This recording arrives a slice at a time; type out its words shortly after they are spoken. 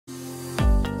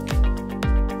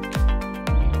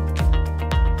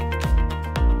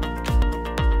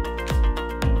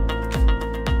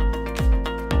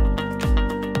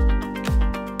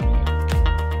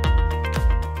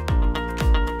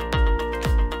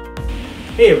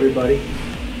Hey everybody,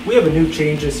 we have a new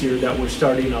change this year that we're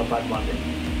starting up on Monday.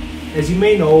 As you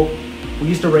may know, we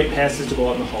used to write passes to go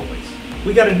out in the hallways.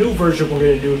 We got a new version we're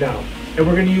going to do now, and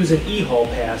we're going to use an e-hall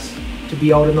pass to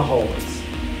be out in the hallways.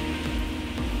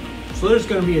 So there's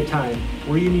going to be a time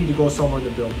where you need to go somewhere in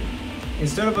the building.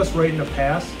 Instead of us writing a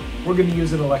pass, we're going to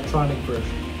use an electronic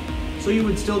version. So you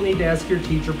would still need to ask your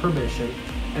teacher permission,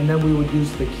 and then we would use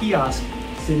the kiosk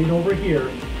sitting over here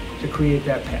to create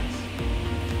that pass.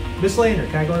 Miss Lehner,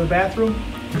 can I go to the bathroom?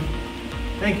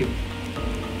 Thank you.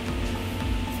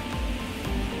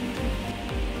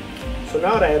 So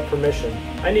now that I have permission,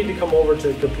 I need to come over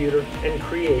to the computer and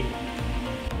create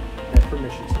that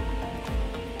permission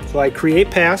slip. So I create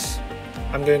pass.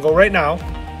 I'm going to go right now,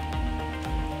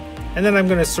 and then I'm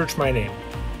going to search my name.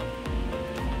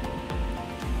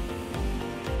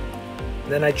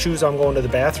 Then I choose I'm going to the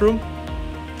bathroom,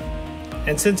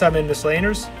 and since I'm in Miss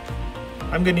Lehner's,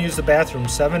 I'm going to use the bathroom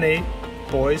 7-8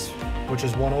 boys, which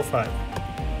is 105.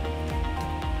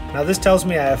 Now this tells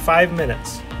me I have 5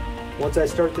 minutes. Once I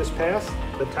start this pass,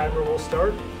 the timer will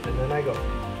start, and then I go.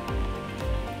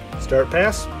 Start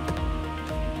pass.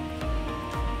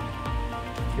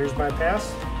 Here's my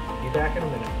pass. Be back in a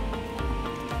minute.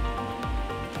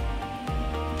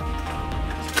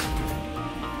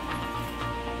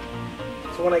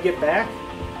 So when I get back,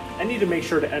 I need to make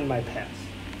sure to end my pass.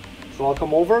 So I'll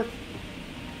come over.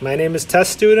 My name is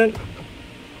test student.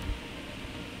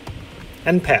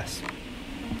 End pass.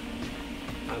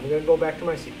 I'm going to go back to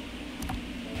my seat.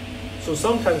 So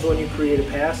sometimes when you create a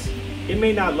pass, it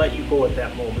may not let you go at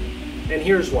that moment. And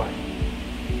here's why.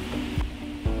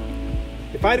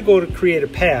 If I go to create a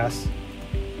pass,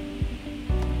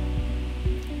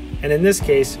 and in this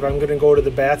case, if I'm going to go to the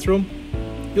bathroom,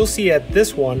 you'll see at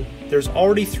this one, there's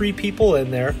already 3 people in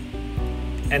there,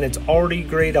 and it's already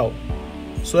grayed out.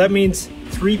 So that means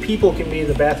 3 people can be in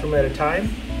the bathroom at a time,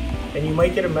 and you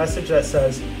might get a message that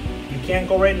says, you can't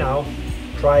go right now,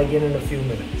 try again in a few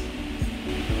minutes.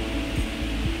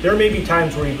 There may be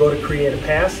times where you go to create a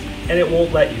pass, and it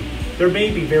won't let you. There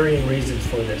may be varying reasons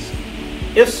for this.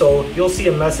 If so, you'll see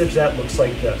a message that looks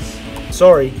like this.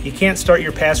 Sorry, you can't start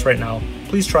your pass right now.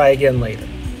 Please try again later.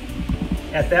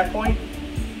 At that point,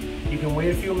 you can wait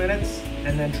a few minutes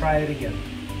and then try it again.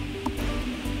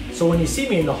 So when you see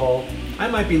me in the hall, I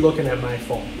might be looking at my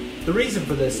phone. The reason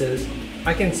for this is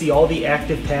I can see all the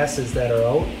active passes that are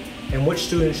out and which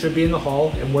students should be in the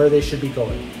hall and where they should be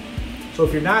going. So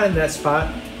if you're not in that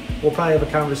spot, we'll probably have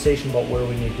a conversation about where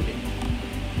we need to be.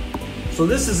 So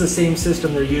this is the same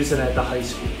system they're using at the high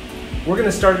school. We're going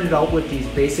to start it out with these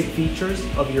basic features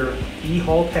of your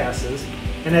e-hall passes,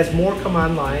 and as more come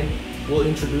online, we'll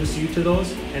introduce you to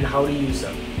those and how to use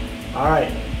them. All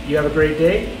right, you have a great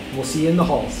day. We'll see you in the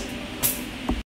halls.